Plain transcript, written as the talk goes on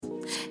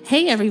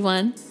Hey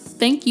everyone,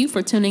 thank you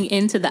for tuning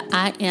in to the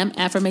I Am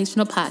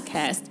Affirmational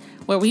Podcast,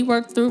 where we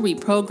work through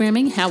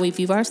reprogramming how we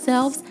view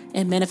ourselves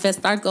and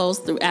manifest our goals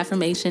through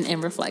affirmation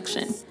and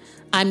reflection.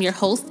 I'm your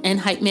host and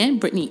hype man,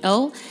 Brittany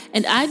O,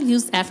 and I've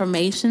used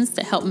affirmations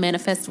to help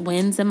manifest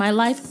wins in my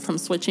life, from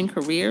switching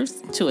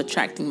careers to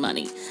attracting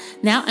money.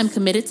 Now I'm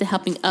committed to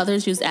helping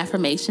others use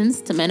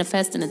affirmations to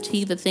manifest and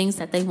achieve the things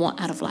that they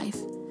want out of life.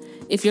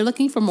 If you're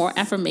looking for more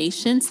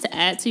affirmations to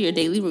add to your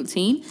daily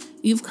routine,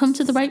 you've come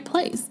to the right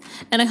place.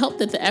 And I hope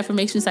that the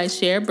affirmations I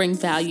share bring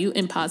value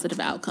and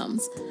positive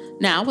outcomes.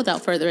 Now,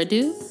 without further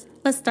ado,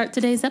 let's start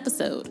today's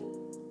episode.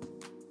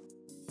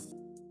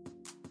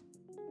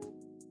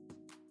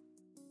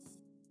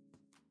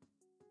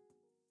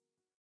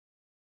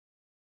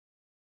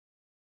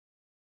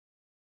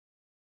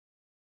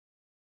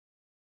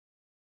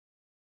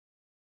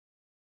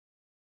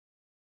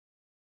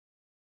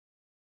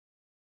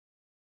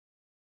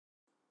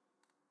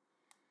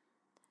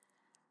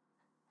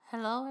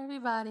 Hello,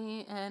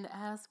 everybody, and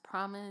as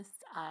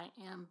promised, I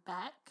am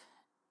back.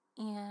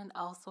 And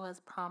also, as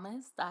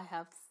promised, I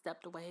have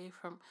stepped away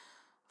from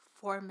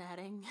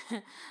formatting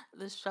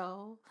the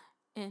show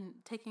and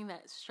taking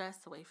that stress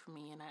away from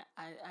me. And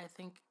I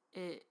think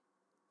it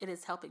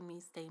is helping me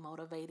stay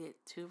motivated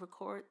to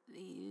record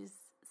these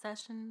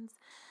sessions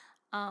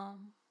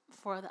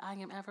for the I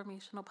Am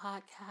Affirmational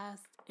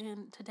podcast.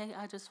 And today,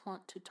 I just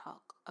want to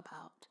talk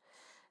about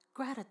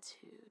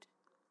gratitude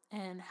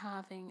and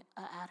having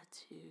an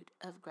attitude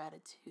of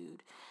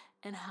gratitude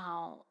and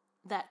how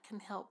that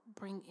can help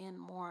bring in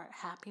more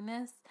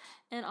happiness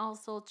and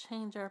also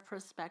change our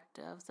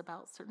perspectives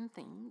about certain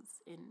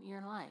things in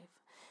your life.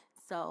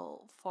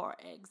 So, for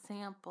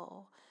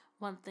example,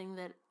 one thing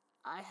that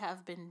I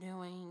have been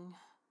doing,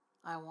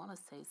 I want to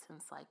say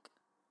since like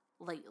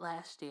late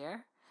last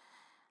year,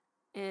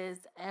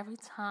 is every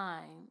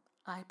time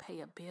I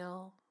pay a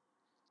bill,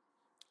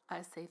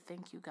 I say,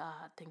 thank you,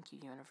 God, thank you,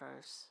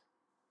 universe,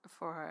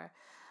 for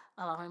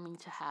allowing me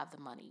to have the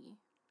money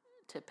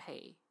to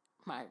pay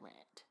my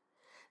rent.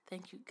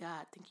 Thank you,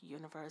 God. Thank you,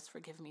 universe, for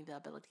giving me the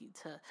ability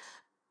to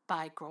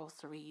buy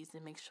groceries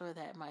and make sure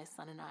that my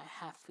son and I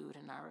have food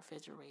in our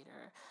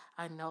refrigerator.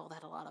 I know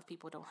that a lot of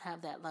people don't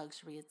have that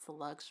luxury. It's a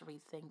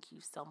luxury. Thank you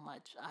so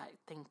much. I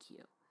thank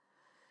you.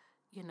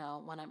 You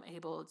know, when I'm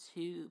able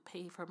to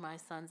pay for my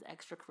son's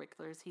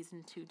extracurriculars, he's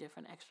in 2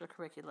 different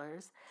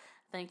extracurriculars.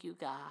 Thank you,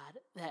 God,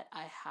 that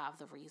I have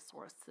the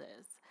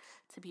resources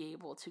to be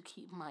able to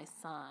keep my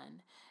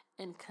son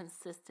in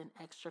consistent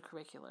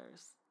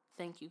extracurriculars.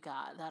 Thank you,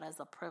 God. That is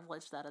a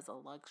privilege. That is a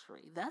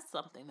luxury. That's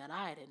something that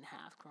I didn't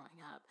have growing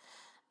up.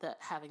 That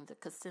having the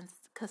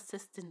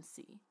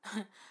consistency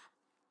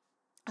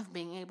of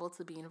being able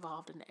to be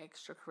involved in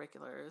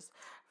extracurriculars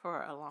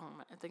for a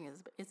long, I think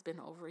it's been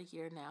over a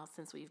year now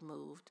since we've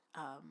moved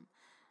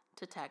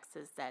to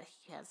Texas, that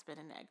he has been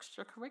in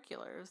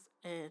extracurriculars,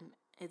 and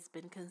it's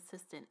been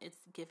consistent.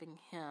 It's giving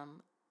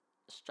him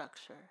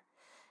structure.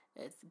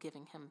 It's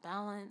giving him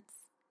balance,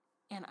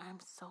 and I'm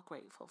so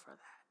grateful for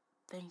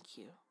that. Thank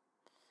you.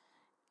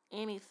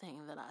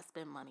 Anything that I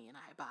spend money and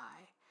I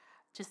buy,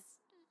 just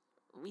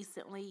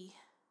recently,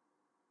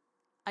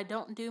 I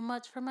don't do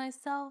much for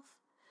myself.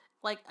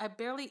 Like, I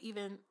barely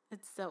even,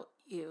 it's so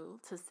ew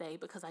to say,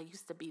 because I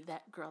used to be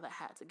that girl that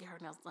had to get her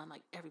nails done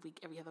like every week,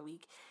 every other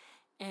week.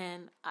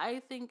 And I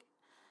think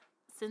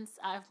since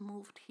I've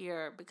moved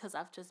here, because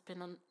I've just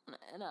been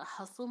in a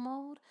hustle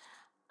mode,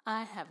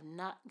 I have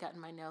not gotten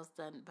my nails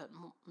done but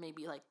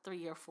maybe like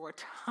 3 or 4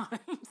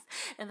 times.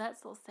 And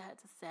that's so sad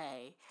to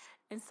say.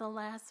 And so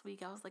last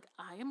week I was like,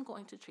 I am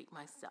going to treat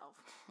myself,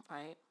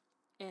 right?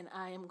 And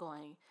I am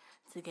going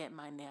to get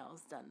my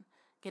nails done,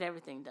 get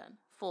everything done,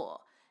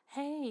 full.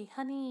 Hey,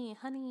 honey,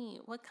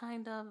 what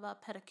kind of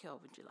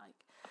pedicure would you like?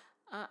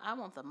 I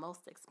want the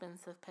most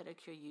expensive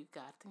pedicure you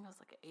got. I think it was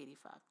like an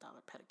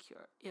 $85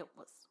 pedicure. It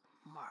was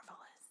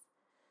marvelous.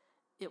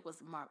 It was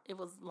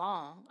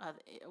long.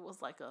 It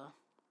was like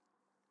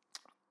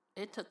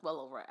it took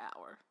well over an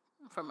hour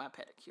for my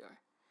pedicure.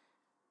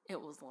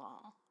 It was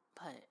long,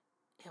 but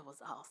it was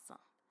awesome.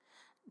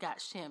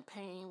 Got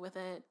champagne with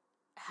it.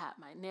 Had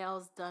my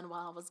nails done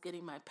while I was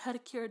getting my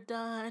pedicure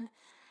done.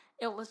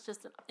 It was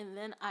just, and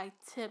then I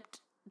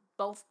tipped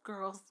both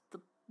girls, the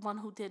one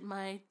who did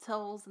my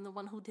toes and the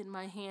one who did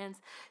my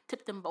hands,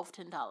 tipped them both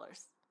 $10,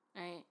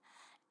 right?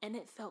 And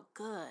it felt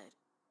good.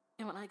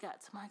 And when I got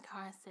to my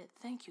car, I said,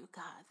 thank you,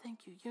 God.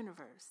 Thank you,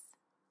 universe.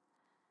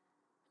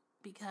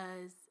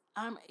 Because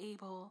I'm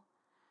able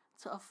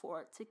to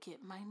afford to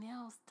get my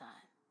nails done.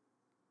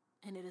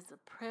 And it is a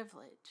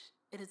privilege.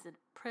 It is a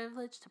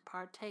privilege to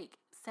partake.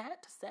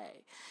 Sad to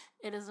say,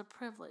 it is a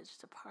privilege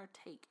to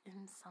partake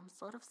in some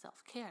sort of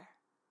self-care.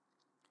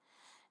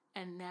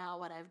 And now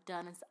what I've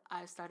done is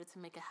I've started to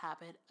make a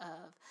habit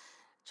of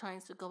trying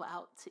to go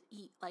out to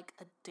eat like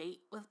a date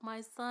with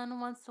my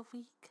son once a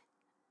week.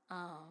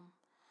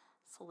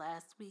 So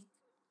last week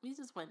we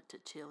just went to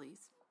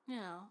Chili's. You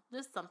know,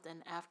 just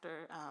something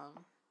after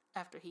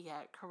he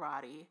had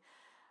karate.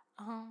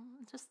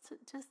 Just to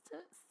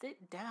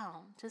sit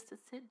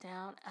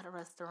down at a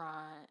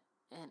restaurant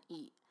and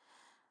eat.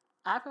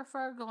 I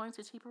prefer going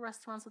to cheaper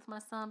restaurants with my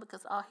son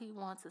because all he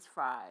wants is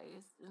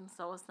fries. And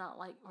so it's not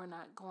like we're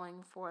not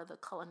going for the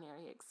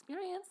culinary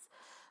experience.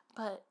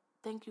 But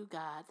thank you,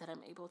 God, that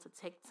I'm able to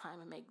take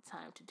time and make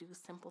time to do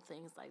simple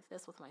things like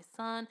this with my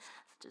son,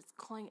 such as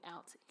going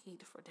out to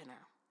eat for dinner.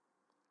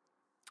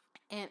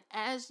 And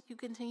as you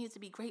continue to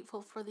be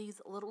grateful for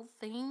these little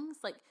things,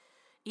 like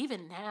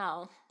even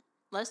now,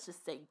 let's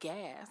just say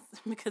gas,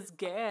 because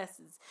gas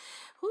is,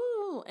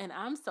 whoo, and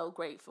I'm so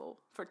grateful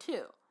for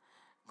two.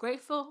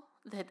 Grateful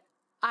that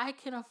I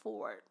can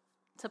afford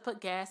to put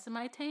gas in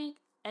my tank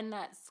and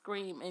not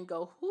scream and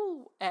go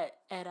whoo at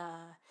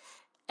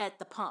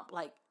the pump.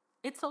 Like,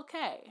 it's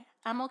okay.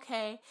 I'm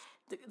okay.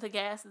 The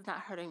gas is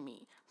not hurting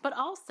me. But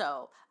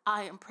also,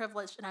 I am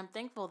privileged and I'm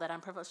thankful that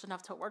I'm privileged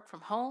enough to work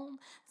from home.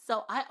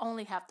 So I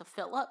only have to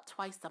fill up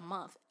twice a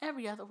month.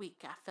 Every other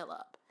week, I fill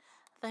up.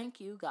 Thank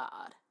you,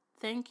 God.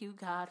 Thank you,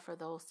 God, for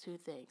those two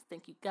things.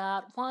 Thank you,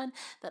 God, one,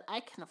 that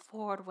I can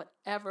afford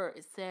whatever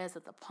it says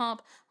at the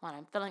pump when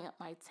I'm filling up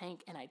my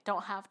tank and I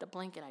don't have to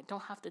blink and I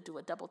don't have to do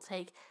a double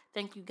take.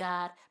 Thank you,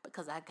 God,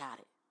 because I got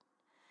it.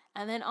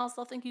 And then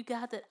also thank you,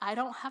 God, that I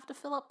don't have to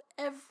fill up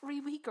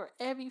every week or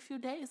every few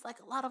days like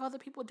a lot of other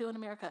people do in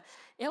America.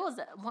 It was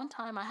one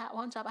time I had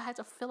one job I had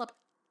to fill up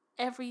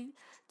every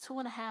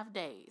 2.5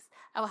 days.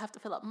 I would have to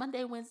fill up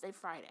Monday, Wednesday,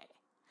 Friday.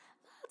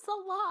 That's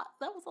a lot.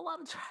 That was a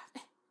lot of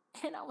traffic.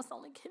 And I was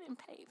only getting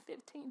paid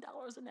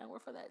 $15 an hour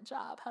for that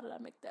job. How did I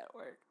make that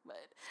work? But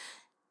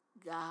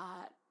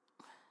God,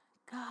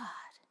 God.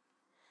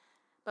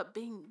 But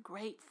being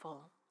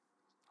grateful,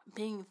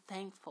 being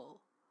thankful,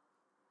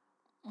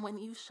 when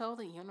you show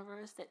the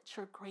universe that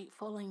you're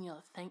grateful and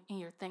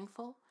you're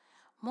thankful,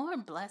 more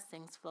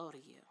blessings flow to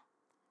you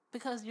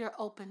because you're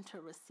open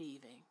to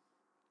receiving.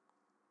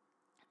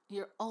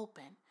 You're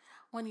open.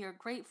 When you're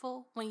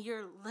grateful, when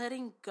you're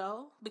letting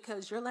go,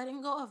 because you're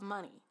letting go of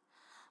money,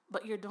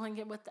 but you're doing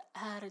it with the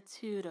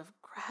attitude of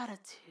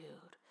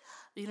gratitude.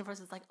 The universe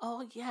is like,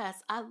 oh yes,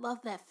 I love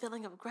that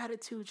feeling of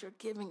gratitude you're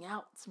giving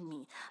out to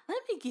me. Let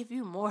me give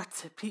you more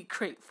to be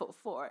grateful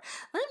for.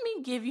 Let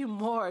me give you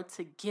more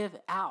to give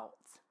out,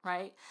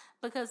 right?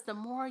 Because the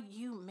more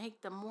you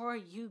make, the more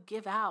you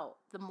give out,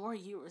 the more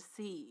you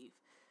receive.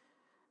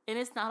 And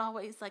it's not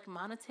always like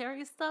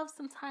monetary stuff.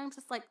 Sometimes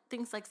it's like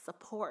things like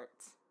support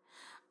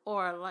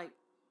or like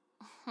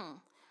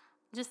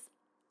just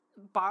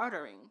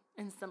bartering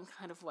in some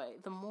kind of way.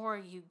 The more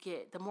you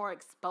get, the more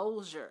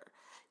exposure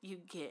you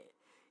get.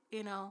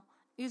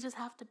 You just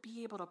have to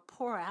be able to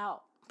pour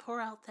out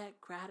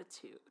that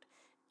gratitude,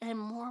 and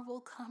more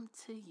will come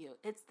to you.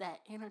 It's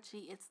that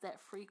energy, it's that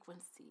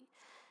frequency,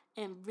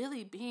 and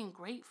really being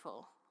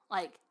grateful.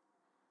 Like,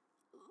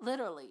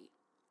 literally,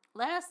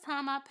 last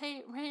time I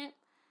paid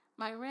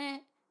my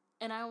rent,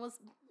 and I was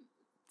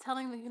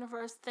telling the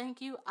universe,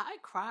 thank you, I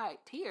cried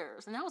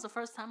tears. And that was the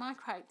first time I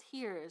cried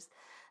tears,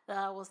 that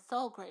I was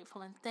so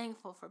grateful and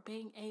thankful for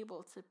being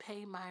able to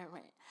pay my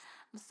rent.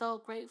 I'm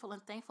so grateful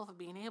and thankful for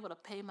being able to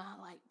pay my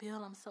light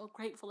bill. I'm so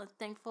grateful and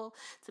thankful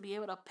to be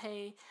able to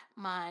pay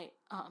my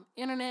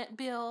internet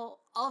bill,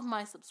 all of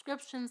my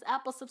subscriptions,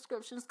 Apple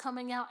subscriptions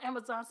coming out,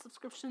 Amazon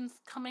subscriptions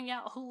coming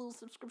out, Hulu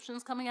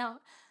subscriptions coming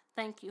out.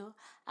 Thank you.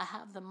 I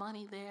have the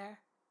money there.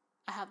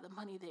 I have the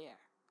money there.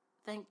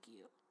 Thank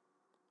you.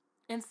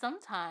 And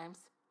sometimes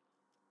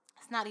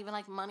it's not even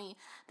like money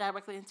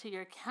directly into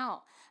your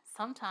account.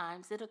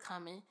 Sometimes it'll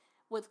come in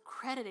with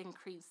credit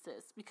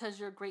increases because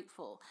you're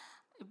grateful.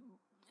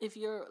 If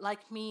you're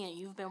like me and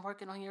you've been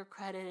working on your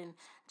credit and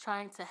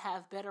trying to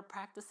have better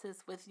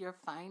practices with your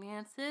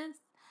finances,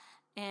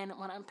 and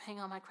when I'm paying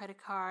on my credit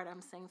card,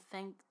 I'm saying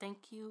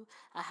thank you.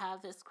 I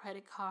have this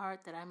credit card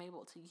that I'm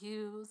able to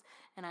use,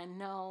 and I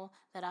know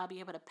that I'll be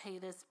able to pay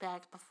this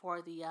back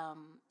before the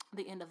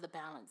end of the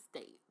balance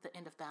date, the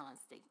end of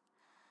balance date,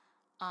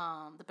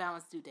 the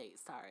balance due date.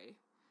 Sorry,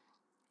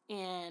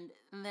 and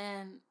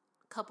then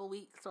a couple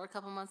weeks or a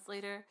couple months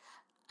later,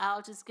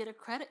 I'll just get a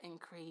credit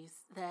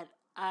increase that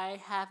I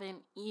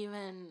haven't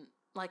even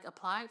like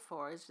applied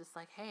for. It's just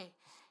like, hey,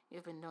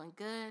 you've been doing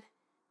good.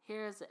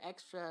 Here's an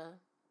extra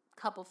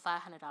couple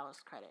 $500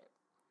 credit,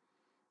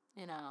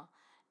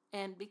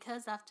 And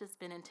because I've just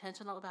been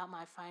intentional about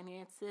my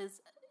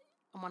finances,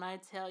 when I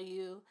tell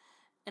you,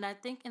 and I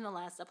think in the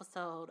last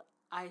episode,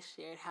 I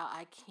shared how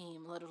I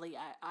came, literally,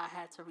 I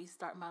had to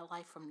restart my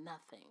life from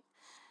nothing.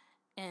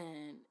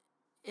 And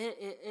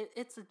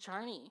it's a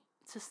journey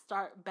to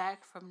start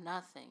back from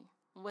nothing,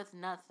 with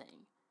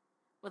nothing,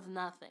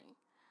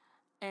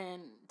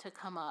 and to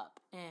come up.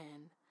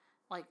 And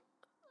like,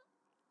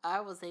 I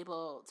was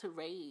able to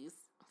raise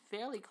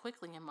fairly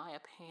quickly, in my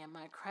opinion,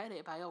 my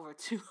credit by over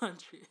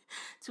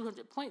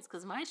 200 points,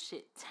 because my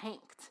shit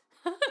tanked.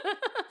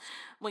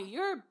 When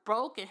you're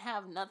broke and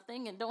have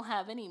nothing and don't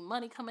have any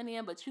money coming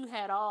in, but you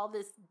had all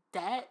this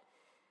debt,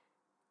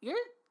 your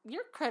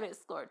credit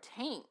score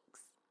tanks.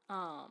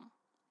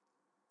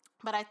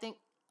 But I think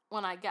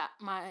when I got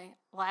my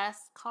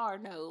last car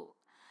note,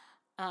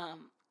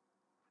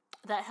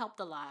 that helped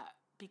a lot,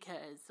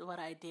 because what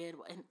I did,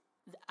 and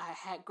I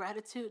had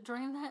gratitude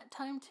during that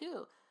time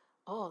too.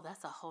 Oh,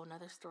 that's a whole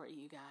nother story,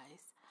 you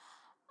guys.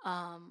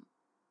 Um,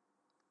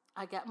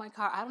 I got my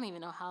car. I don't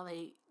even know how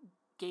they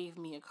gave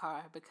me a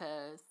car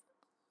because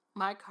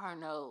my car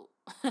note,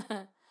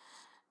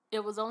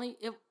 it was only,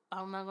 it,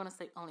 I'm not going to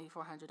say only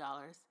 $400.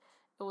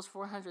 It was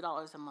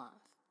 $400 a month,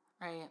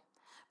 right?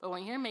 But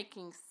when you're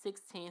making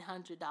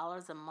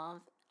 $1,600 a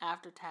month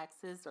after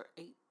taxes, or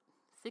 $1,600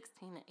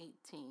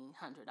 to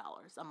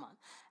 $1,800 a month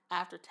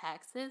after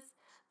taxes,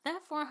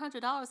 that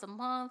 $400 a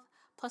month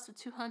plus the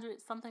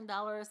 200 something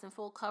dollars in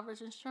full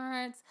coverage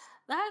insurance,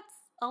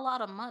 that's a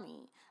lot of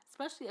money,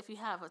 especially if you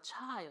have a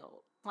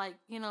child. Like,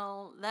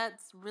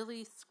 that's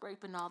really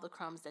scraping all the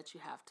crumbs that you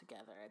have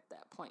together at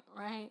that point,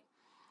 right?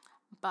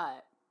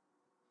 But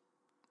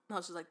no,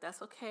 she's like,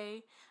 that's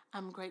okay.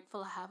 I'm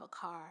grateful I have a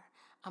car.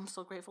 I'm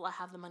so grateful I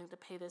have the money to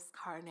pay this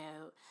car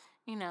note.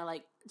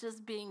 Like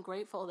just being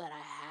grateful that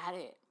I had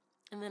it.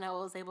 And then I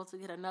was able to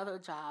get another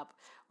job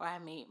where I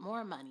made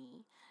more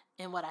money.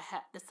 And what I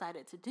had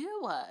decided to do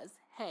was,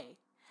 hey,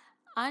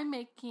 I'm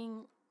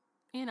making,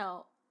 you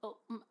know,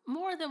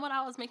 more than what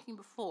I was making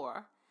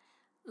before.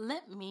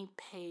 Let me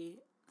pay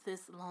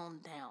this loan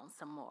down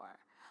some more.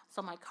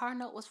 So my car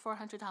note was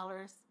 $400.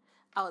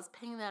 I was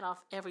paying that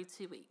off every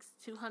 2 weeks.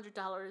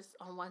 $200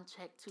 on one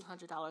check,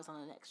 $200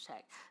 on the next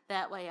check.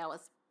 That way I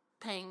was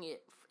paying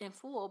it in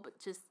full, but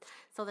just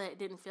so that it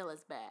didn't feel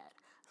as bad.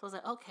 So I was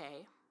like,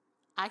 okay,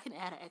 I can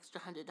add an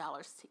extra $100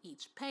 to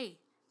each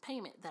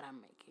payment that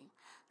I'm making.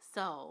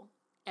 So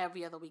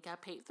every other week I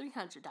paid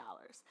 $300.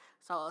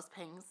 So I was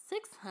paying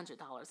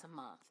 $600 a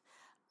month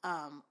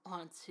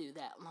onto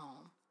that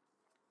loan.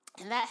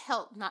 And that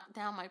helped knock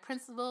down my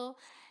principal,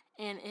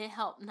 and it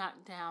helped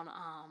knock down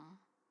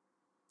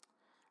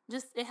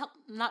it helped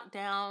knock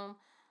down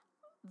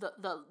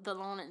the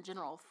loan in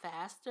general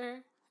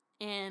faster.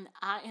 And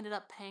I ended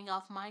up paying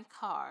off my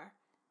car,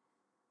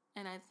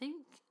 and I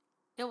think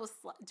it was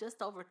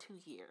just over 2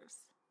 years.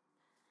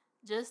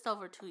 Just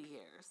over 2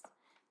 years.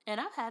 And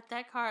I've had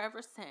that car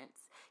ever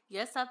since.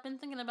 Yes, I've been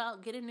thinking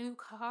about getting a new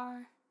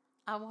car.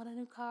 I want a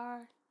new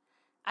car.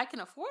 I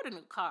can afford a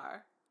new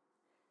car.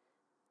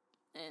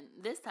 And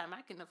this time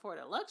I can afford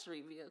a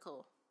luxury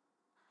vehicle.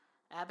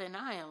 I've been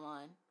eyeing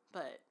one,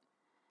 but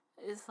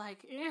it's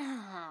like,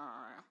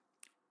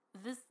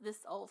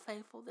 this old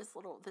faithful, this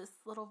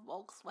little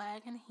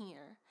Volkswagen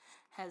here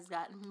has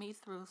gotten me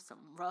through some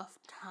rough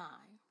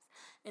times,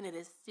 and it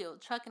is still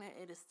trucking it.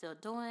 It is still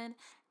doing,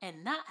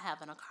 and not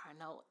having a car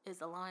note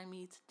is allowing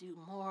me to do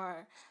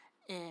more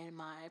in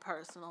my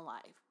personal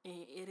life.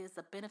 It is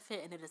a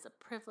benefit and it is a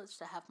privilege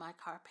to have my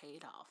car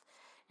paid off.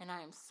 And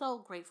I am so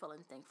grateful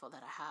and thankful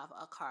that I have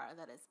a car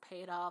that is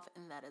paid off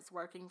and that is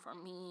working for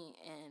me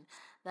and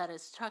that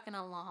is trucking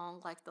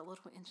along like the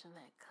little engine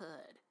that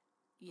could.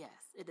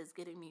 Yes, it is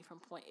getting me from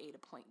point A to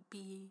point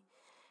B.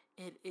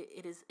 It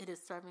is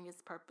serving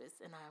its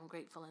purpose, and I am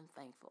grateful and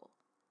thankful.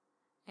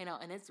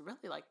 And it's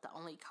really like the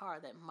only car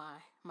that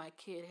my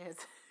kid has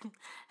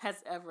has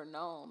ever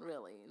known.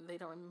 Really, they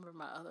don't remember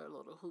my other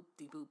little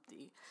hoopty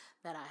boopty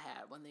that I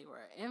had when they were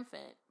an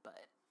infant.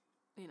 But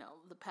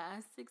the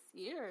past 6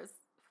 years,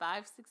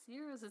 5 6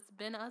 years, it's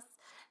been us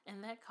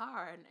in that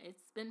car, and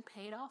it's been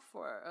paid off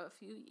for a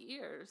few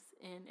years,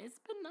 and it's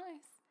been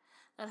nice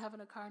not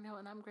having a car now.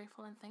 And I'm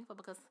grateful and thankful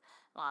because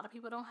a lot of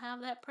people don't have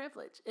that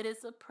privilege. It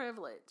is a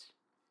privilege.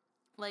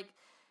 Like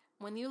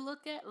when you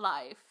look at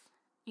life,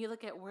 you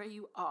look at where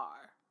you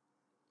are.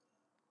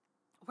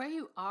 Where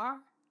you are,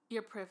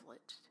 you're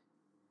privileged.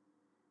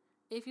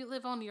 If you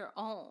live on your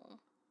own,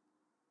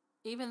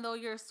 even though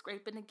you're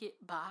scraping to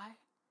get by,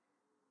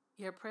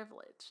 you're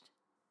privileged.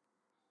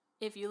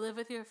 If you live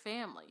with your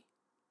family,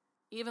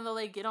 even though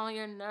they get on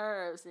your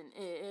nerves and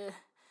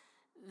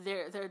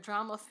they're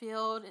drama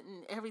filled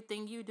and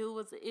everything you do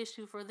is an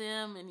issue for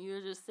them and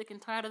you're just sick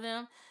and tired of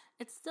them,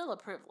 it's still a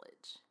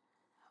privilege.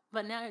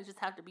 But now you just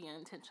have to be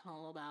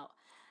intentional about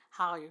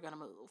how you're going to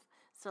move.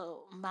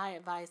 So my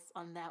advice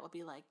on that would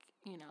be like,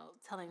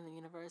 telling the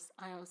universe,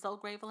 I am so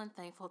grateful and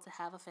thankful to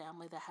have a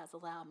family that has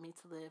allowed me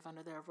to live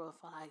under their roof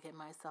while I get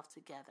myself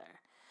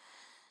together.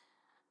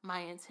 My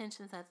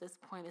intentions at this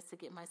point is to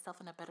get myself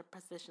in a better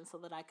position so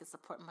that I can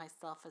support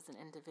myself as an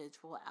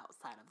individual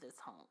outside of this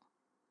home.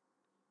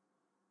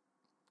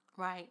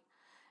 Right?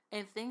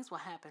 And things will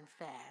happen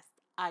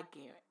fast. I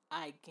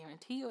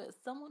guarantee you, as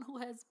someone who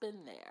has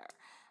been there,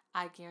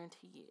 I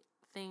guarantee you,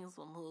 things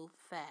will move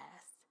fast.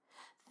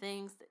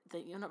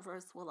 The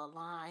universe will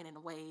align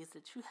in ways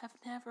that you have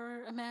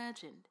never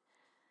imagined.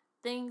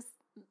 Things,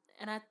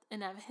 and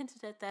I've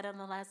hinted at that in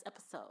the last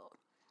episode.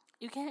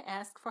 You can't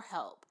ask for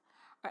help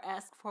or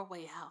ask for a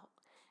way out,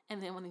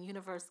 and then when the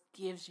universe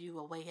gives you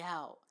a way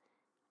out,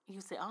 you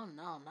say, "Oh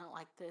no, not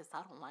like this.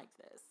 I don't like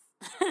this,"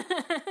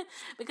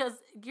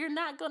 because you're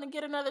not going to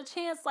get another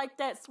chance like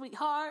that,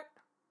 sweetheart.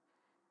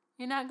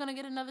 You're not going to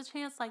get another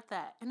chance like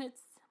that, and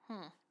it's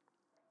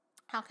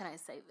how can I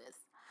say this?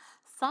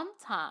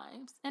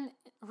 Sometimes, and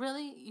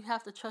really, you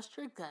have to trust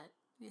your gut.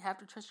 You have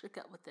to trust your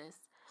gut with this.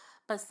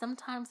 But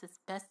sometimes it's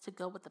best to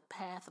go with the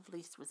path of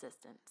least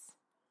resistance.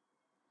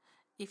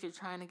 If you're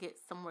trying to get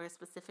somewhere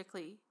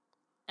specifically,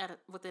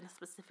 within a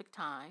specific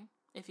time,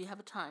 if you have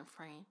a time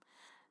frame,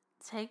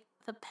 take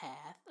the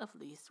path of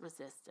least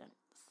resistance.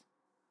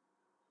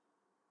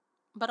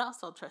 But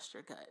also trust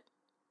your gut.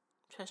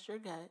 Trust your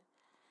gut,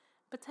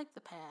 but take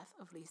the path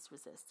of least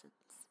resistance.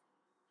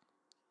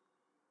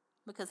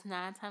 Because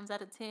 9 times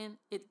out of 10,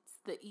 it's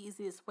the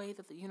easiest way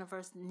that the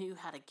universe knew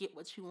how to get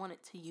what you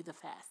wanted to you the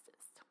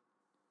fastest.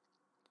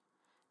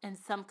 In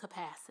some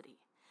capacity.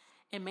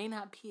 It may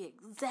not be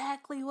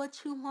exactly what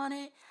you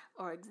wanted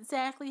or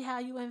exactly how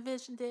you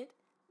envisioned it,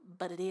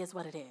 but it is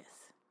what it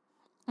is.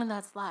 And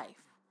that's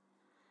life.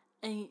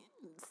 And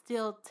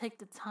still take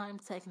the time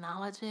to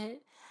acknowledge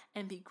it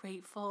and be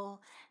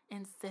grateful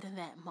and sit in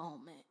that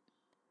moment.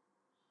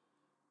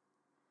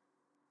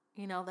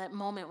 You know, that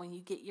moment when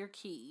you get your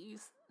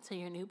keys to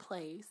your new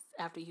place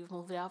after you've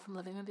moved out from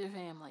living with your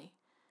family.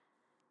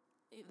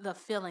 The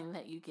feeling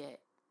that you get.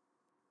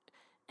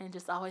 And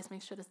just always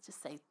make sure to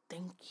just say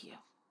thank you.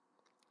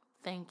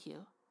 Thank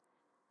you.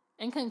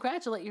 And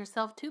congratulate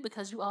yourself too,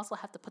 because you also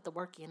have to put the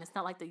work in. It's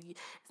not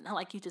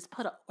like you just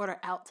put an order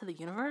out to the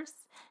universe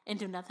and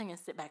do nothing and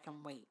sit back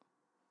and wait.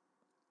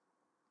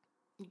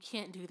 You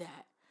can't do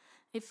that.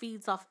 It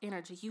feeds off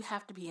energy. You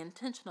have to be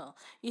intentional.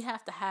 You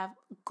have to have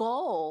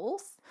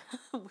goals,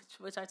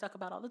 which I talk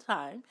about all the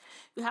time.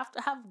 You have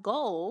to have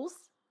goals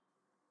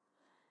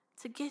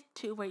to get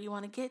to where you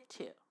want to get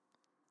to.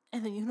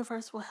 And the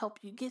universe will help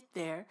you get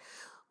there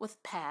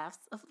with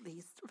paths of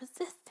least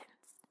resistance.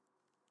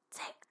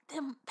 Take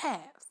them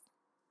paths.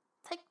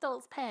 Take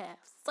those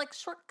paths. It's like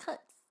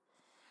shortcuts.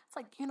 It's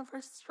like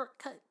universe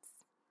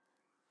shortcuts.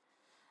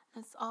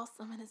 And it's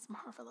awesome and it's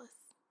marvelous.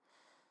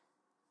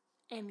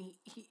 And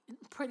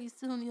pretty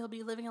soon you'll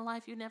be living a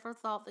life you never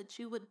thought that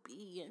you would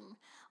be. And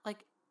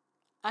like,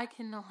 I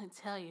can only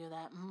tell you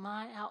that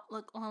my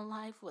outlook on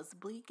life was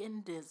bleak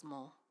and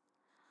dismal.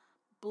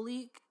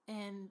 Bleak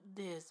and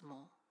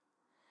dismal.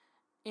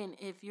 And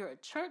if you're a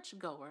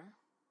churchgoer,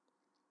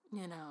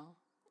 you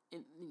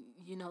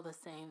know the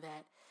saying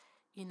that,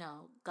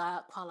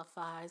 God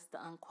qualifies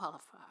the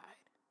unqualified.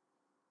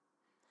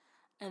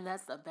 And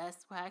that's the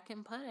best way I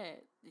can put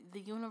it. The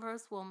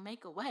universe will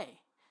make a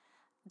way.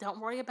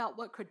 Don't worry about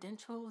what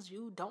credentials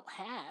you don't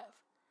have.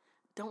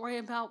 Don't worry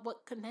about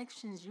what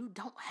connections you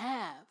don't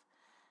have.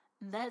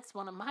 That's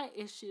one of my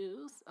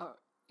issues. Or,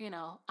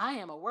 I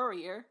am a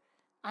worrier.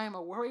 I am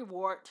a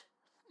worrywart.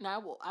 And I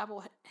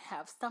will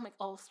have stomach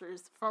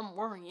ulcers from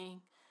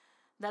worrying.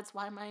 That's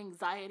why my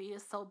anxiety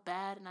is so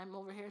bad. And I'm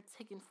over here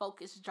taking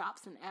focus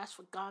drops and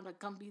ashwagandha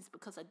gummies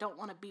because I don't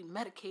want to be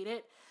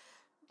medicated.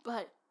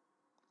 But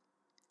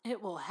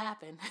it will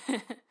happen.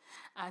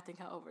 I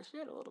think I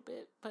overshared a little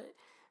bit. But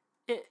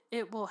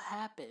it will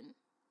happen.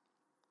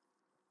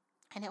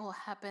 And it will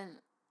happen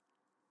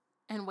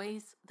in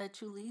ways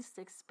that you least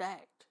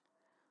expect.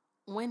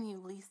 When you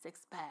least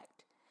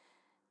expect.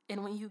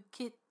 And when you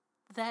get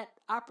that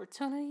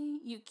opportunity,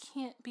 you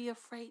can't be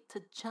afraid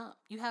to jump.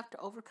 You have to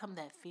overcome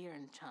that fear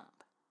and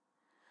jump.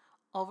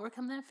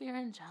 Overcome that fear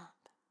and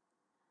jump.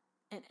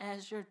 And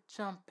as you're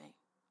jumping,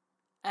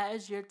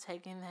 as you're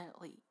taking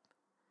that leap,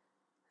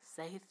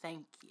 say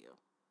thank you.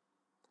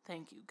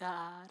 Thank you,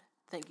 God.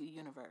 Thank you,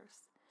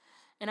 universe.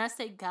 And I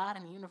say God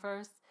and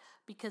universe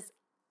because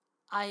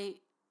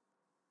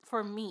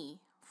for me,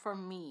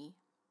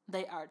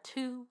 they are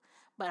two,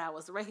 but I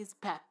was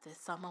raised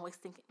Baptist, so I'm always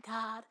thinking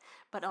God,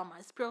 but on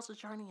my spiritual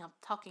journey, I'm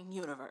talking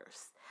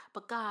universe.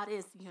 But God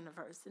is the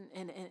universe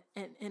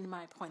in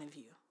my point of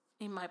view.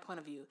 In my point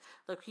of view,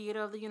 the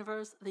creator of the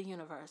universe,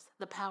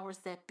 the powers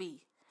that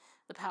be,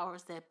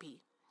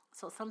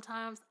 So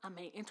sometimes I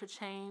may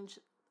interchange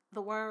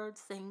the words,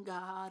 saying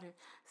God or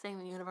saying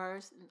the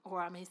universe,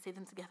 or I may say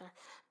them together,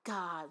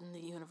 God and the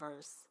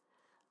universe.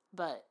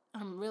 But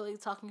I'm really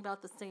talking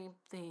about the same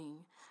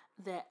thing,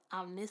 that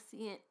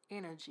omniscient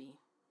energy,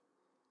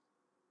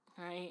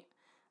 right?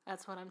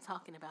 That's what I'm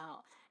talking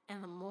about.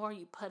 And the more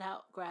you put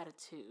out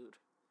gratitude,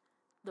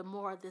 the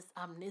more this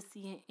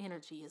omniscient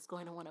energy is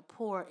going to want to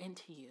pour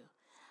into you.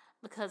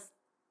 Because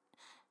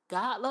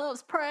God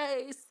loves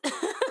praise.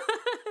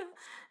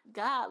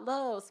 God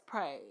loves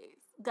praise.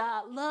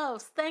 God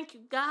loves, thank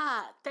you,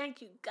 God.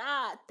 Thank you,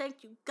 God.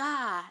 Thank you,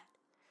 God.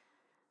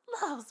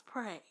 Loves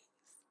praise.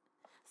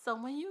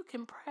 So when you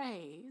can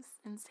praise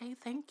and say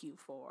thank you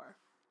for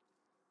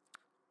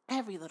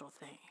every little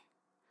thing,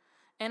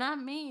 and I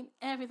mean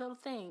every little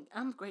thing,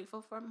 I'm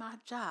grateful for my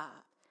job.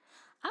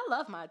 I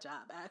love my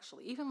job,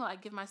 actually, even though I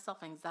give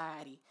myself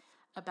anxiety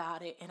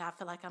about it and I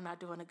feel like I'm not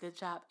doing a good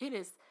job. It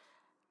is,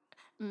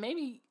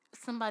 maybe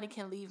somebody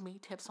can leave me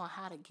tips on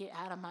how to get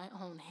out of my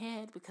own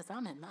head, because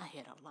I'm in my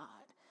head a lot.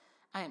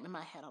 I am in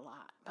my head a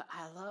lot, but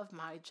I love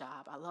my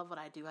job. I love what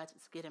I do. I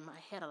just get in my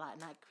head a lot,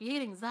 and I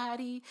create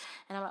anxiety.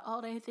 And I'm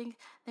like,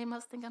 they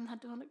must think I'm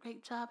not doing a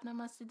great job, and I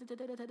must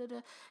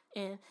da-da-da-da-da-da.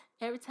 And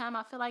every time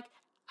I feel like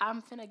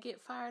I'm finna get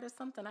fired or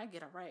something, I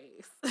get a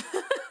raise.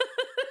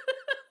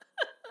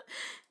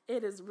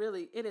 It is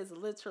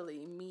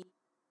literally me.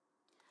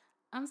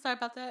 I'm sorry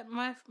about that.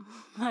 My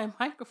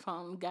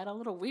microphone got a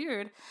little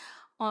weird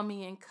on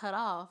me and cut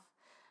off.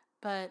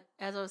 But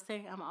as I was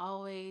saying, I'm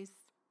always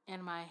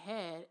in my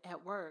head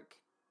at work.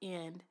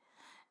 And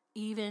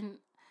even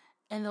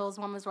in those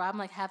moments where I'm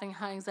like having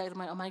high anxiety, I'm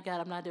like, oh my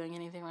God, I'm not doing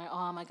anything right.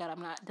 Oh my God,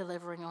 I'm not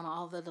delivering on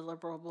all the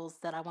deliverables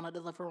that I want to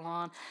deliver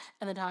on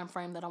in the time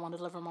frame that I want to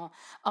deliver them on.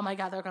 Oh my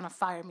God, they're going to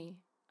fire me.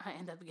 I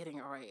end up getting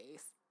a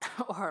raise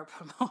or a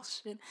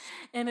promotion.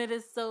 And it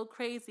is so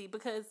crazy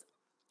because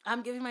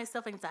I'm giving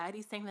myself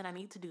anxiety saying that I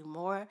need to do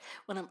more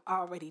when I'm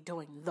already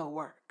doing the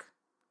work,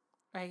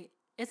 right?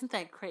 Isn't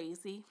that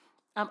crazy?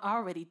 I'm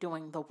already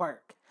doing the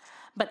work.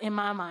 But in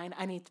my mind,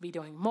 I need to be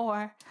doing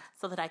more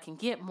so that I can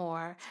get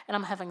more. And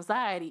I'm have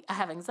anxiety. I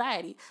have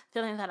anxiety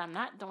feeling that I'm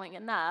not doing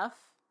enough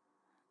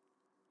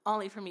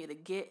only for me to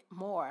get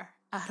more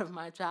out of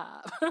my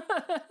job.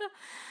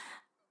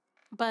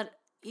 But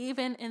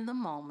even in the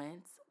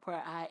moments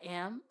where I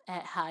am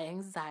at high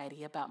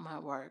anxiety about my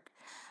work,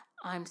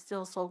 I'm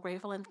still so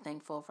grateful and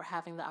thankful for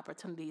having the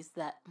opportunities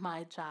that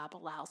my job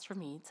allows for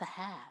me to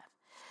have.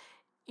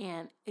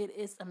 And it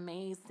is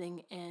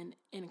amazing and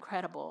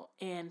incredible.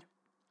 And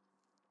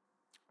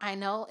I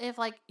know if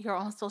like you're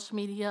on social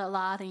media a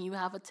lot and you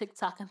have a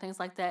TikTok and things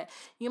like that,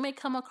 you may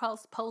come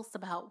across posts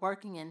about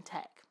working in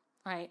tech,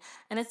 right?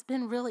 And it's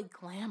been really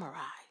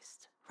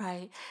glamorized,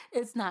 right?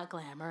 It's not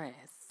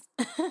glamorous.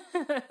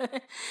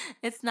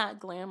 It's not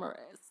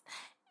glamorous.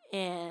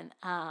 And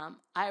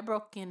I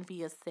broke in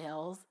via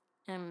sales,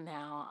 and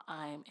now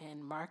I'm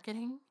in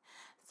marketing.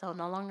 So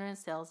no longer in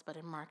sales, but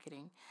in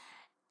marketing.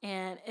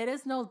 And it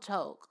is no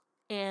joke.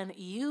 And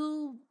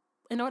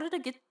in order to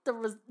get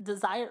the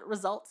desired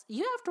results,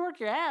 you have to work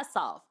your ass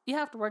off. You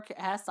have to work your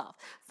ass off.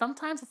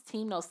 Sometimes it's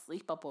team no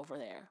sleep up over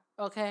there,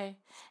 okay?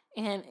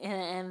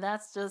 And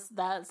that's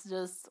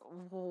just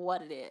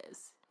what it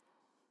is.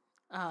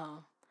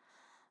 Um,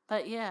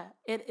 but yeah,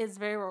 it is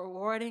very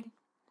rewarding.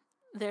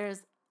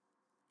 There's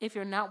If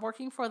you're not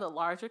working for the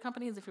larger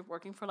companies, if you're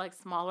working for like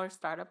smaller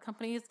startup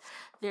companies,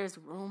 there's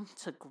room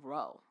to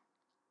grow.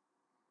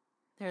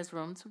 There's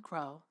room to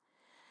grow.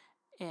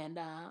 And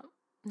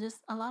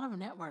just a lot of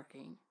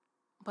networking.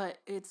 But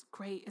it's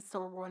great. It's so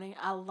rewarding.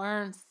 I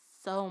learned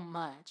so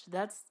much.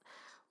 That's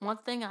one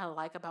thing I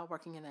like about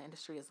working in the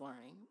industry is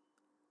learning.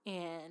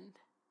 And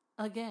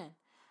again,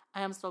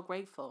 I am so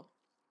grateful.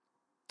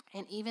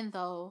 And even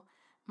though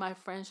my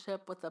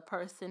friendship with the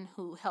person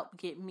who helped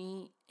get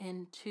me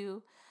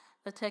into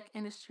the tech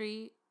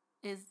industry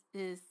is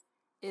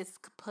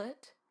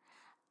kaput,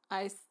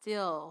 I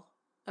still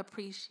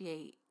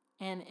appreciate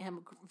and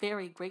am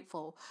very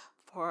grateful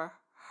for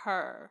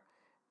her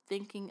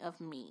thinking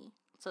of me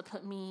to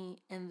put me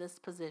in this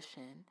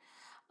position,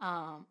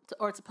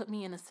 or to put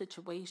me in a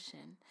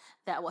situation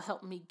that will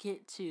help me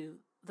get to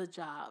the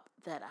job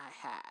that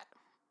I had,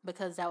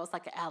 because that was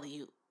like an alley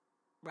oop,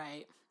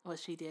 right? What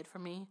she did for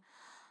me,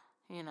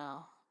 you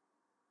know,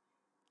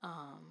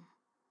 um,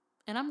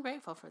 and I'm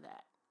grateful for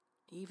that.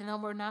 Even though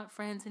we're not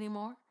friends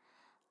anymore,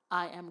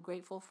 I am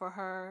grateful for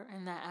her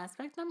in that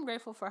aspect. I'm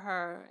grateful for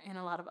her in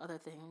a lot of other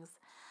things.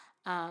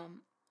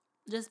 Um,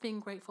 just being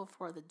grateful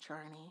for the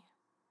journey.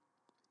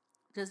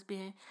 Just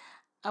being,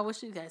 I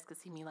wish you guys could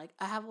see me. Like,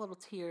 I have little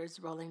tears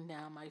rolling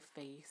down my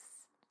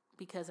face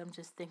because I'm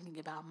just thinking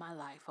about my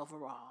life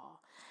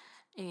overall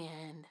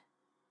and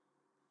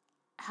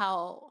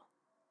how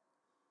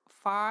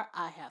far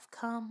I have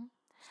come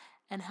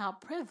and how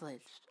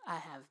privileged I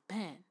have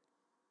been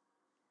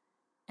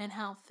and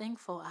how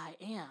thankful I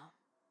am.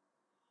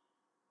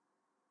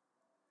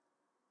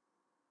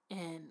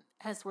 And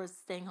as we're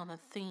staying on the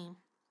theme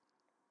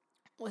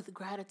with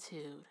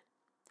gratitude,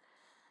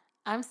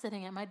 I'm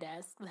sitting at my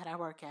desk that I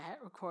work at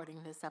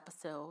recording this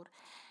episode,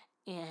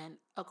 and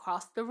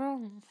across the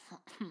room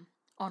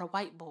on a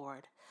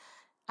whiteboard,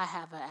 I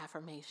have an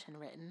affirmation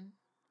written.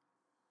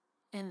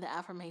 And the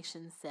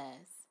affirmation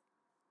says,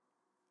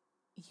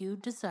 "You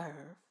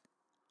deserve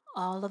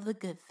all of the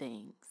good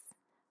things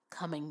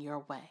coming your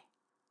way."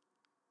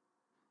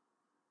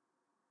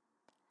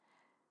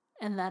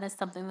 And that is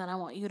something that I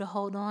want you to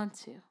hold on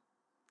to.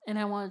 And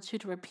I want you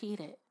to repeat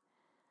it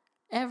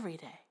every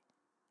day.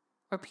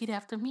 Repeat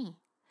after me.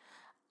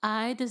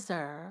 I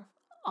deserve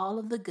all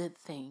of the good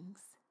things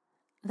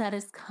that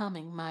is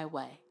coming my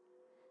way.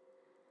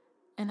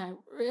 And I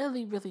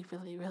really, really,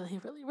 really, really,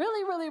 really,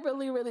 really, really,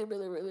 really, really,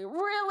 really, really,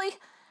 really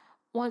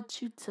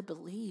want you to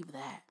believe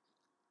that.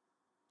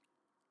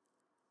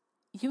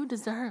 You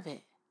deserve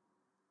it.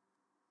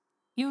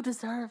 You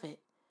deserve it.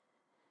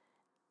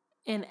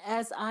 And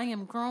as I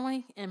am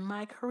growing in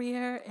my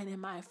career and in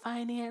my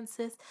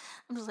finances,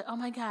 I'm just like, oh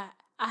my God,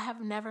 I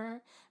have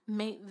never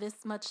made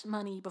this much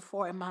money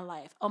before in my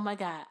life. Oh my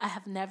God, I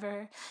have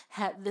never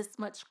had this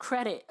much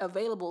credit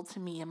available to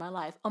me in my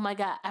life. Oh my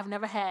God, I've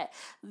never had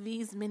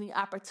these many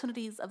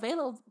opportunities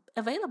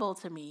available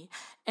to me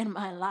in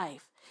my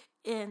life.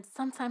 And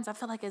sometimes I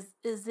feel like as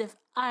if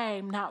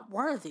I'm not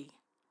worthy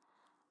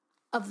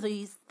of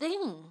these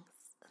things,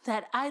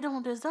 that I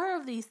don't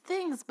deserve these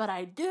things, but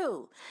I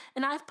do.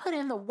 And I've put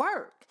in the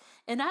work.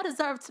 And I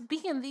deserve to be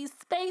in these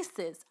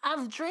spaces.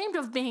 I've dreamed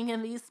of being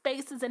in these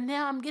spaces, and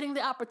now I'm getting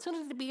the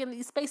opportunity to be in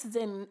these spaces,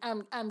 and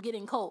I'm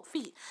getting cold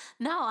feet.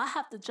 Now I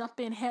have to jump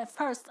in head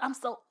first. I'm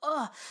so,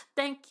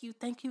 thank you,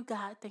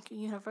 God. Thank you,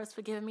 universe,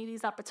 for giving me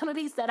these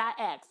opportunities that I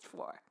asked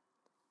for.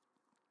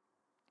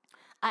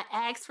 I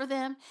asked for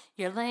them.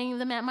 You're laying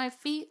them at my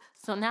feet.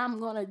 So now I'm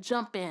going to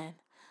jump in.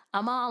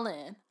 I'm all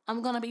in.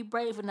 I'm going to be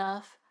brave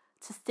enough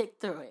to stick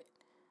through it.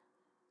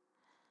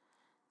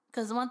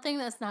 Because one thing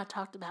that's not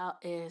talked about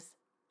is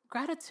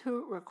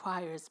gratitude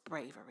requires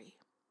bravery.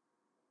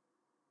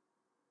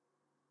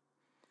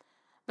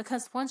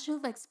 Because once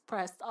you've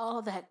expressed all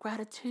of that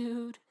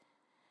gratitude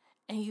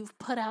and you've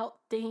put out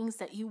things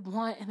that you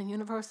want and the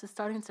universe is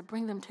starting to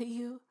bring them to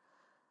you,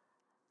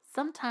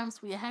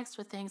 sometimes we ask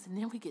for things and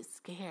then we get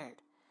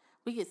scared.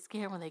 We get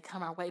scared when they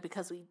come our way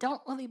because we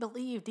don't really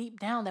believe deep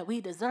down that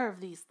we deserve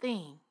these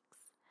things.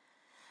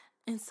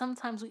 And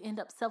sometimes we end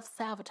up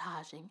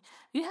self-sabotaging.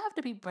 You have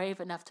to be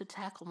brave enough to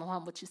tackle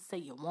on what you say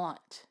you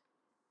want.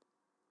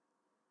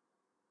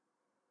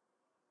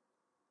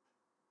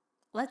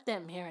 Let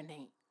that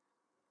marinate.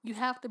 You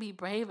have to be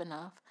brave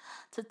enough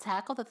to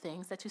tackle the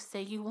things that you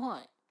say you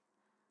want.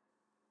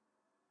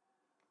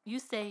 You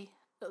say,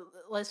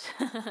 let's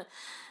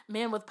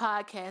men with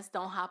podcasts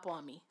don't hop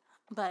on me.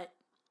 But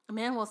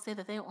men will say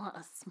that they want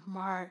a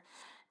smart,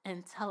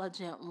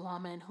 intelligent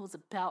woman who's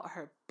about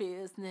her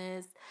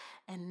business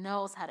and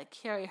knows how to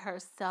carry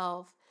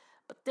herself.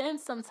 But then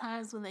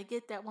sometimes when they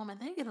get that woman,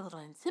 they get a little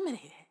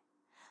intimidated.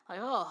 Like,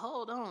 oh,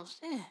 hold on,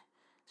 shit.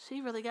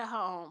 She really got her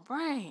own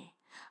brain.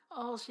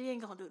 Oh, she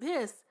ain't gonna do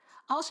this.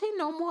 Oh, she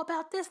know more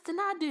about this than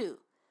I do.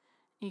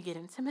 You get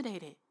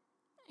intimidated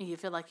and you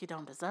feel like you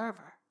don't deserve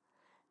her.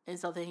 And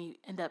so then you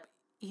end up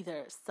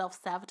either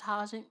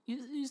self-sabotaging.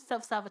 You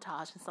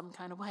self-sabotage in some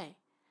kind of way.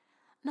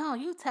 No,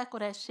 you tackle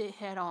that shit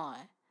head on.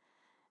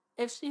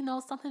 If she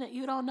knows something that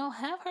you don't know,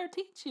 have her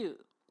teach you.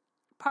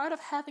 Part of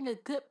having a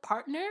good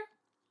partner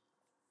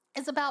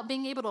is about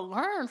being able to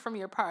learn from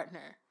your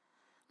partner,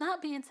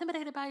 not be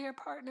intimidated by your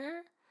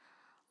partner.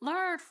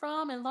 Learn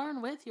from and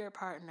learn with your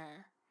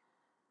partner.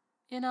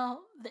 You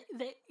know,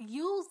 they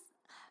use,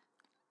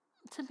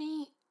 to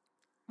me,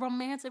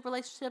 romantic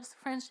relationships,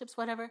 friendships,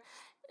 whatever,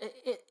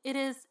 it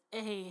is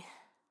a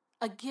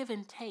give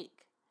and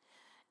take.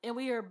 And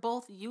we are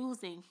both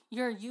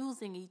you're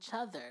using each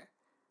other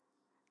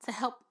to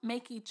help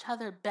make each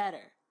other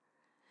better.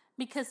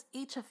 Because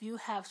each of you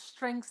have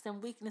strengths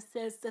and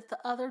weaknesses that the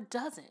other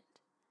doesn't.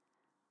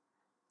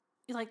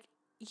 Like,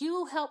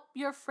 you help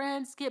your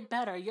friends get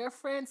better. Your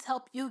friends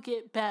help you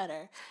get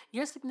better.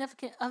 Your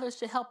significant other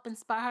should help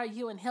inspire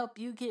you and help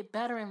you get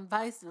better and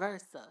vice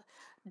versa.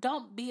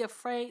 Don't be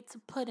afraid to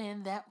put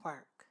in that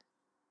work.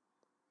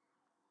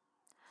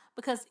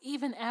 Because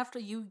even after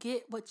you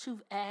get what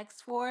you've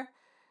asked for,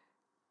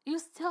 you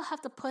still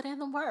have to put in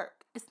the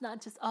work. It's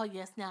not just, oh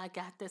yes, now I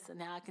got this and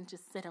now I can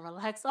just sit and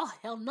relax. Oh,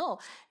 hell no.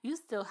 You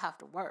still have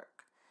to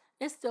work.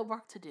 It's still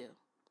work to do.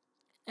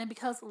 And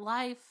because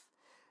life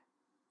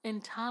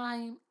and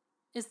time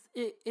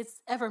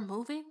it's ever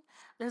moving,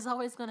 there's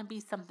always going to be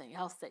something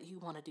else that you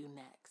want to do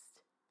next.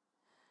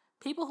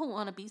 People who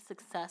want to be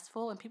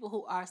successful and people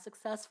who are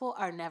successful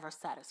are never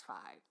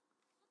satisfied.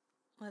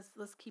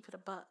 Let's keep it a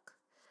buck.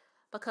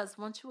 Because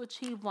once you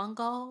achieve one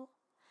goal,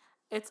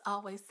 it's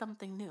always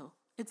something new.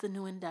 It's a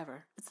new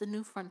endeavor. It's a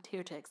new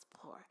frontier to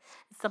explore.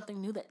 It's something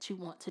new that you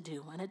want to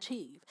do and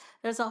achieve.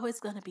 There's always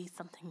going to be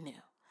something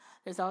new.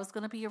 There's always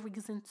going to be a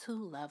reason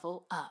to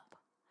level up.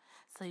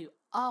 So you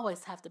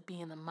always have to be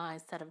in the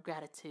mindset of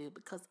gratitude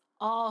because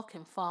all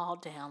can fall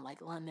down like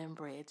London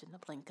Bridge in the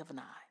blink of an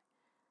eye.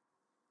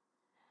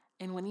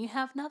 And when you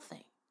have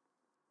nothing,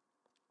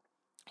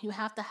 you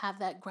have to have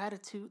that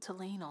gratitude to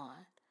lean on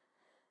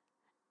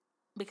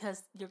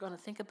because you're going to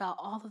think about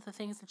all of the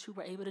things that you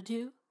were able to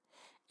do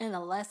and the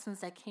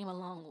lessons that came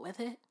along with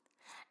it.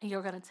 And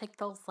you're going to take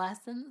those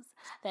lessons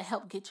that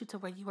help get you to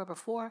where you were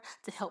before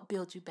to help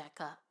build you back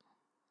up.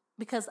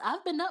 Because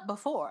I've been up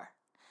before.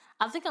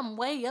 I think I'm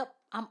way up.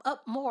 I'm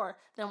up more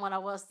than when I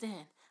was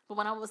then. But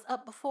when I was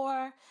up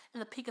before, in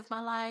the peak of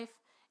my life,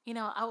 you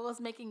know, I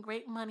was making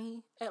great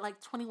money at like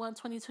 21,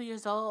 22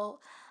 years old,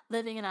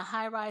 living in a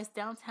high-rise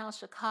downtown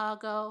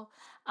Chicago.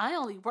 I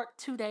only worked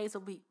 2 days a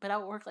week, but I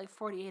would work like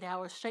 48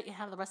 hours straight and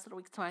have the rest of the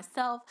week to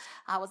myself.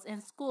 I was in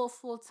school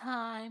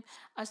full-time.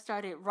 I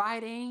started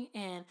writing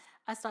and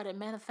I started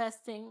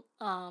manifesting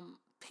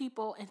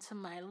people into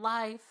my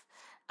life.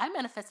 I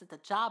manifested the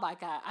job I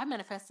got. I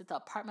manifested the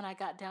apartment I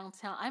got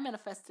downtown. I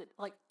manifested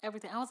like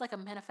everything. I was like a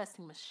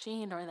manifesting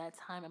machine during that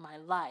time in my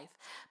life.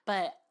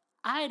 But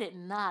I did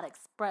not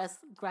express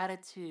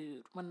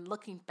gratitude when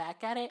looking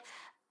back at it.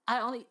 I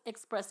only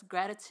expressed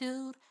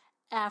gratitude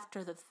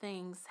after the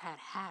things had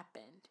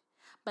happened.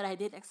 But I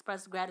didn't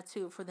express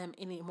gratitude for them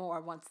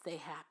anymore once they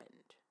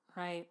happened,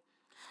 right?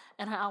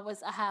 And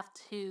I have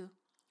to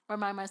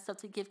remind myself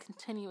to give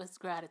continuous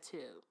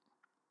gratitude.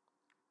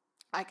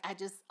 I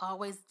just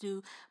always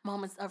do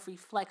moments of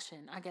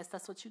reflection. I guess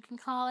that's what you can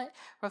call it.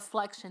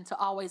 Reflection, to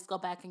always go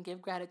back and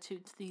give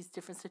gratitude to these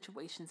different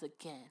situations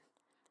again.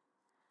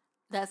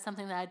 That's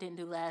something that I didn't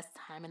do last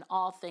time, and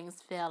all things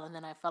fail, and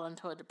then I fell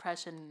into a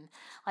depression.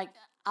 Like,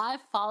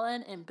 I've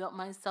fallen and built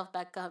myself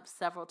back up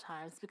several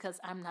times because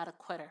I'm not a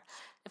quitter.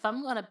 If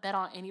I'm going to bet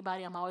on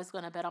anybody, I'm always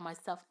going to bet on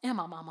myself and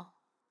my mama.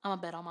 I'm going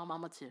to bet on my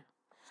mama too.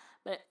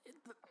 But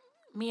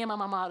me and my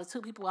mama are the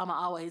two people I'm going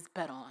to always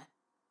bet on.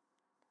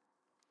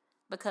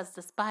 Because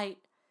despite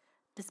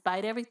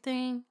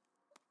everything,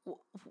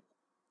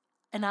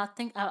 and I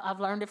think I've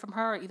learned it from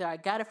her, either I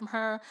got it from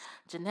her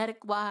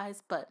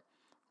genetic-wise, but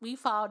we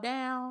fall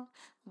down,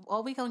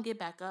 or we going to get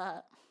back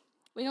up.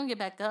 We're going to get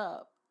back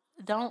up.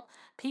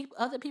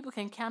 Other people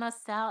can count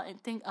us out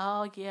and think,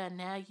 oh yeah,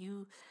 now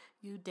you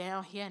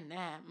down here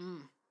now.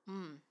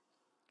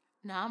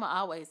 Now I'm going to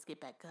always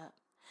get back up.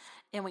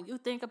 And when you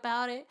think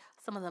about it,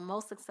 some of the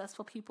most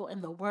successful people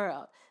in the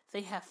world,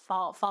 they have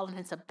fallen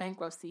into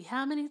bankruptcy.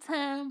 How many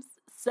times?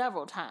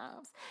 Several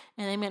times.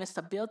 And they managed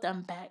to build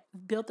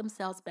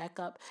themselves back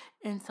up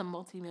into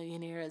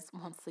multimillionaires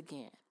once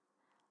again.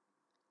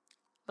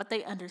 But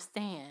they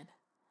understand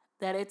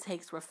that it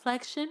takes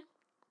reflection,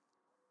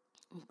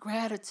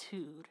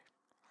 gratitude,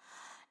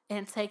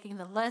 and taking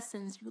the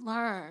lessons you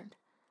learned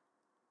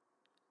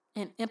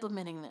and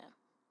implementing them.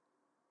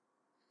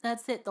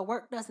 That's it. The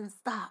work doesn't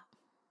stop.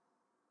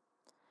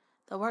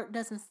 The work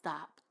doesn't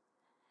stop.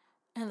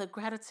 And the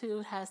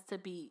gratitude has to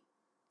be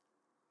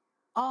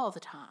all the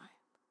time.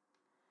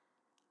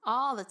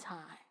 All the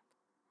time.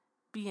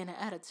 Be in an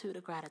attitude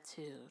of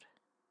gratitude.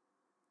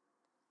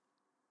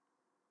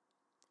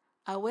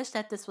 I wish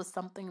that this was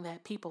something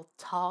that people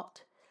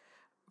taught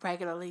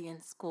regularly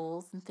in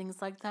schools and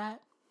things like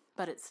that,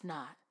 but it's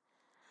not.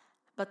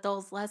 But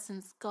those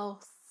lessons go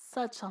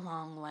such a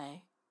long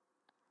way.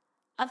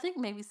 I think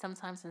maybe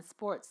sometimes in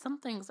sports, some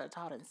things are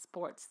taught in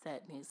sports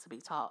that needs to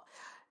be taught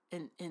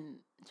in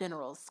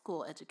general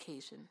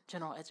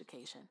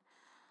education.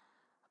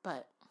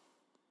 But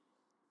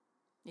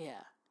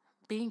yeah,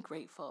 being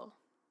grateful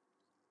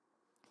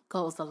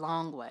goes a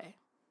long way.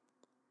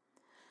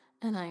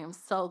 And I am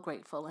so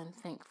grateful and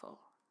thankful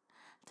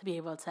to be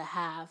able to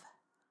have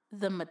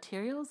the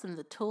materials and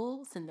the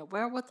tools and the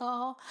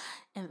wherewithal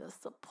and the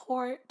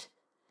support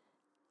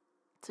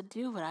to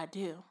do what I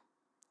do.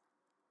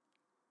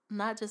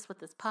 Not just with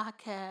this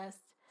podcast,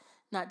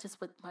 not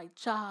just with my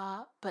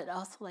job, but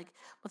also like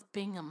with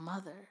being a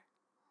mother,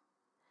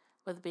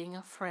 with being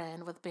a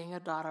friend, with being a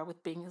daughter,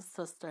 with being a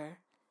sister.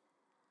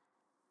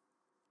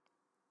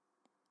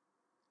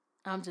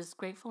 I'm just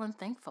grateful and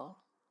thankful.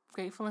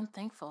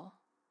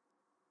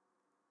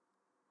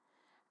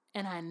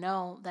 And I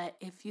know that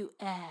if you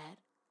add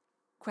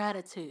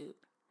gratitude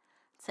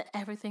to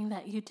everything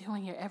that you do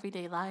in your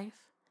everyday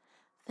life,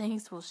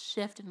 things will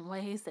shift in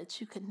ways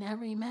that you could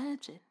never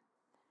imagine.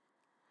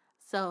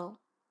 So,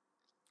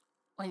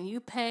 when you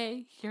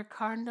pay your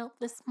car note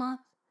this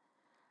month,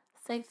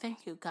 say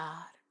thank you,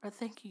 God, or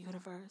thank you,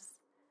 universe.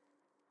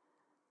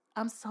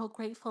 I'm so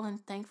grateful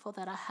and thankful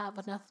that I have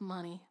enough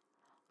money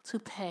to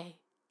pay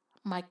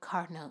my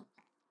car note.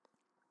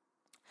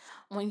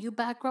 When you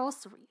buy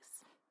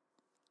groceries,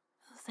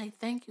 say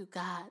thank you,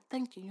 God,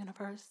 thank you,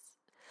 universe.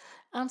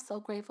 I'm so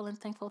grateful and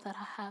thankful that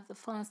I have the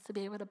funds to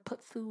be able to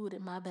put food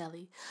in my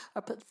belly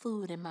or put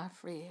food in my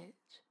fridge.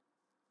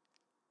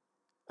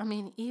 I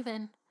mean,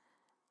 even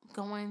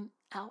going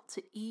out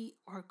to eat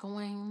or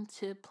going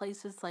to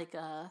places like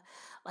a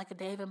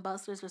Dave and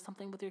Buster's or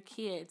something with your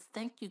kids.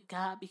 Thank you,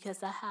 God,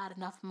 because I had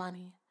enough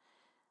money.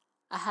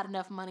 I had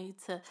enough money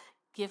to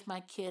give my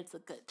kids a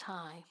good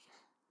time.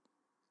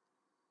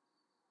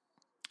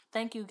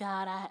 Thank you,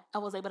 God, I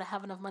was able to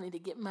have enough money to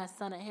get my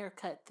son a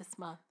haircut this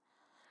month.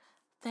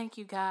 Thank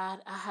you, God,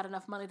 I had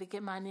enough money to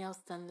get my nails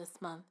done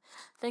this month.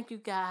 Thank you,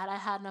 God, I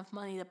had enough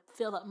money to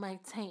fill up my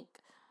tank.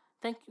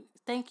 Thank you,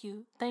 thank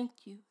you, thank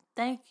you,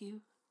 thank you,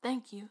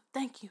 thank you,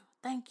 thank you,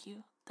 thank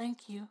you,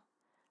 thank you,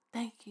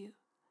 thank you,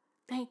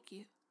 thank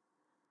you.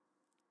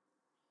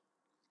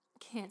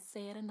 Can't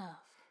say it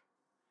enough.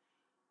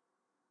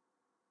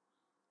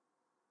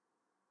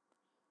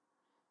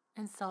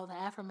 And so the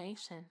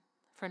affirmation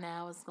for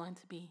now is going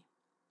to be,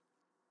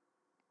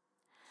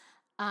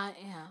 I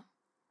am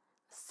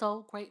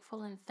so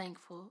grateful and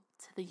thankful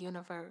to the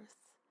universe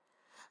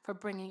for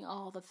bringing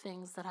all the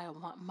things that I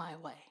want my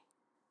way.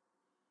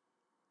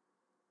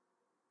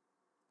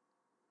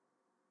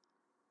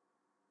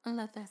 And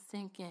let that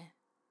sink in.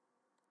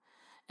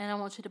 And I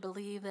want you to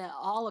believe that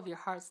all of your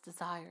heart's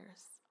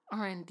desires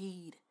are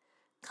indeed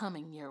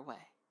coming your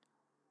way.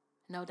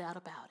 No doubt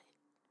about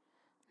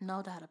it.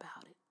 No doubt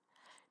about it.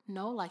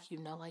 Know like you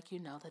know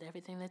that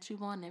everything that you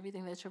want and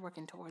everything that you're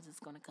working towards is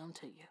going to come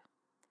to you.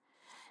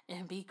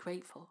 And be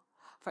grateful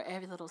for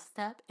every little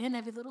step and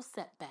every little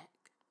setback.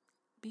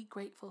 Be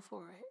grateful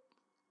for it.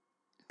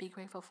 Be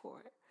grateful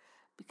for it.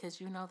 Because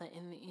you know that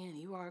in the end,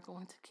 you are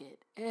going to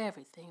get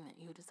everything that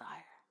you desire.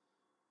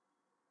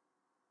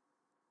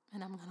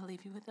 And I'm going to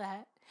leave you with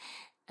that.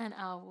 And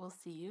I will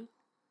see you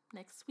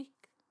next week.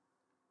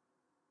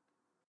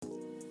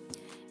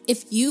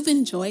 If you've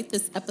enjoyed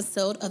this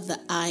episode of the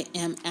I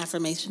Am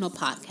Affirmational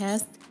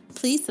podcast,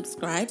 Please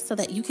subscribe so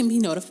that you can be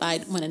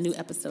notified when a new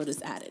episode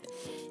is added.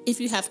 If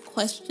you have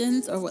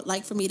questions or would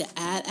like for me to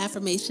add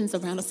affirmations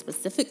around a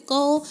specific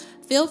goal,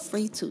 feel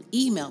free to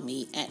email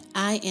me at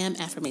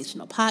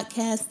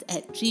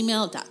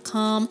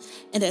iamaffirmationalpodcast@gmail.com.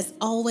 And as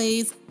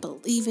always,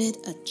 believe it,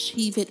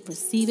 achieve it,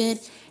 receive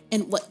it,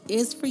 and what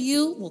is for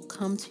you will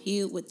come to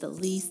you with the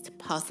least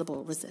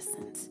possible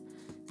resistance.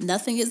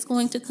 Nothing is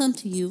going to come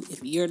to you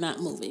if you're not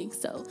moving,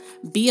 so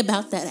be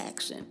about that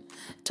action.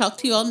 Talk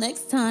to you all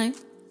next time.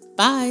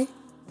 Bye.